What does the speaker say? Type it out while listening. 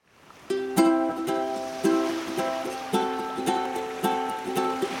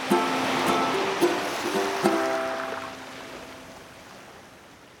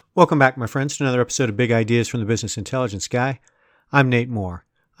Welcome back, my friends, to another episode of Big Ideas from the Business Intelligence Guy. I'm Nate Moore.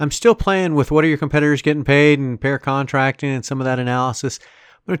 I'm still playing with what are your competitors getting paid and pair contracting and some of that analysis.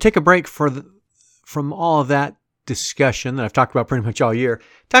 I'm going to take a break from all of that discussion that I've talked about pretty much all year.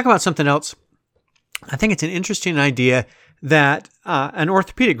 Talk about something else. I think it's an interesting idea that an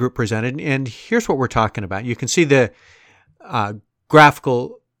orthopedic group presented, and here's what we're talking about. You can see the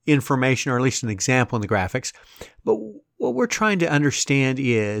graphical information, or at least an example in the graphics. But what we're trying to understand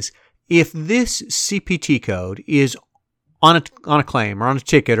is if this CPT code is on a claim or on a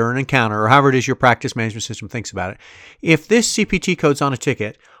ticket or an encounter or however it is your practice management system thinks about it, if this CPT code's on a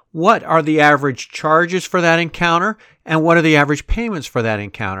ticket, what are the average charges for that encounter and what are the average payments for that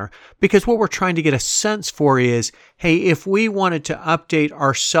encounter? Because what we're trying to get a sense for is, hey, if we wanted to update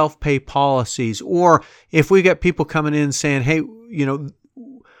our self-pay policies, or if we get people coming in saying, hey,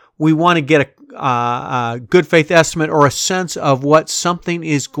 we want to get a good faith estimate or a sense of what something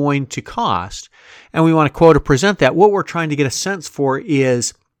is going to cost, and we want to quote or present that, what we're trying to get a sense for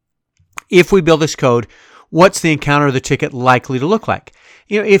is, if we build this code, what's the encounter of the ticket likely to look like?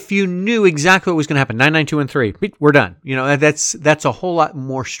 If you knew exactly what was going to happen, 99213, we're done. That's a whole lot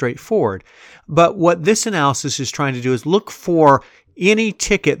more straightforward. But what this analysis is trying to do is look for any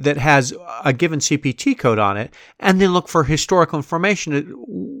ticket that has a given CPT code on it, and then look for historical information,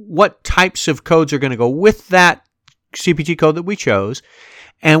 what types of codes are going to go with that CPT code that we chose,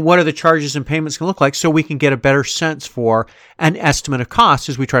 and what are the charges and payments going to look like, so we can get a better sense for an estimate of cost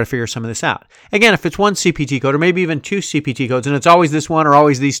as we try to figure some of this out. Again, if it's one CPT code or maybe even two CPT codes, and it's always this one or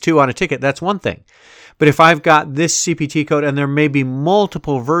always these two on a ticket, that's one thing. But if I've got this CPT code and there may be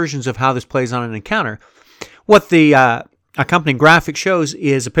multiple versions of how this plays on an encounter, what the accompanying graphic shows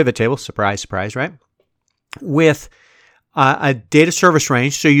is a pivot table, surprise, surprise, right? With a data service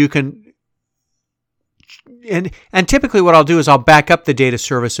range, so you can, and typically what I'll do is I'll back up the data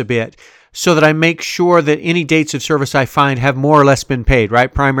service a bit so that I make sure that any dates of service I find have more or less been paid,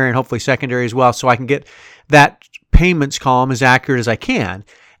 right? Primary and hopefully secondary as well, so I can get that payments column as accurate as I can.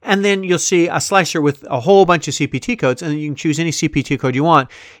 And then you'll see a slicer with a whole bunch of CPT codes, and you can choose any CPT code you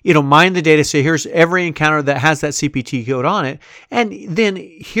want. It'll mine the data, say here's every encounter that has that CPT code on it, and then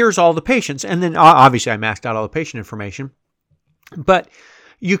here's all the patients. And then obviously I maxed out all the patient information. But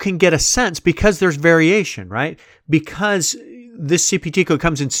you can get a sense, because there's variation, right? Because this CPT code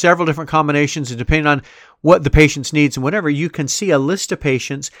comes in several different combinations, and depending on what the patient's needs and whatever, you can see a list of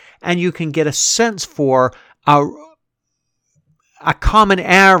patients and you can get a sense for a common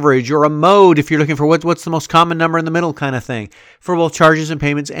average or a mode, if you're looking for what's the most common number in the middle kind of thing, for both charges and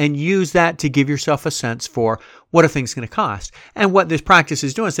payments, and use that to give yourself a sense for what a thing's going to cost. And what this practice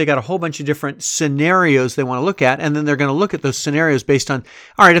is doing is they got a whole bunch of different scenarios they want to look at, and then they're going to look at those scenarios based on,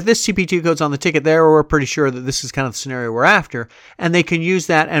 all right, if this CPT code's on the ticket there, we're pretty sure that this is kind of the scenario we're after, and they can use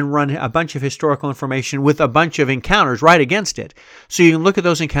that and run a bunch of historical information with a bunch of encounters right against it. So you can look at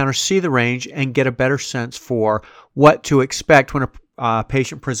those encounters, see the range, and get a better sense for what to expect when a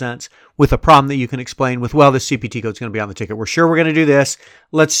patient presents with a problem that you can explain with, well, this CPT code is going to be on the ticket. We're sure we're going to do this.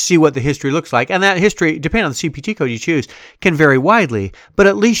 Let's see what the history looks like. And that history, depending on the CPT code you choose, can vary widely, but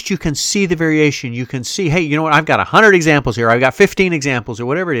at least you can see the variation. You can see, hey, you know what? I've got 100 examples here. I've got 15 examples or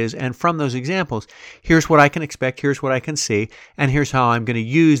whatever it is. And from those examples, here's what I can expect. Here's what I can see. And here's how I'm going to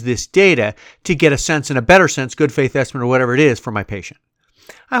use this data to get a sense, and a better sense, good faith estimate or whatever it is for my patient.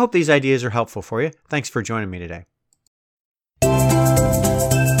 I hope these ideas are helpful for you. Thanks for joining me today.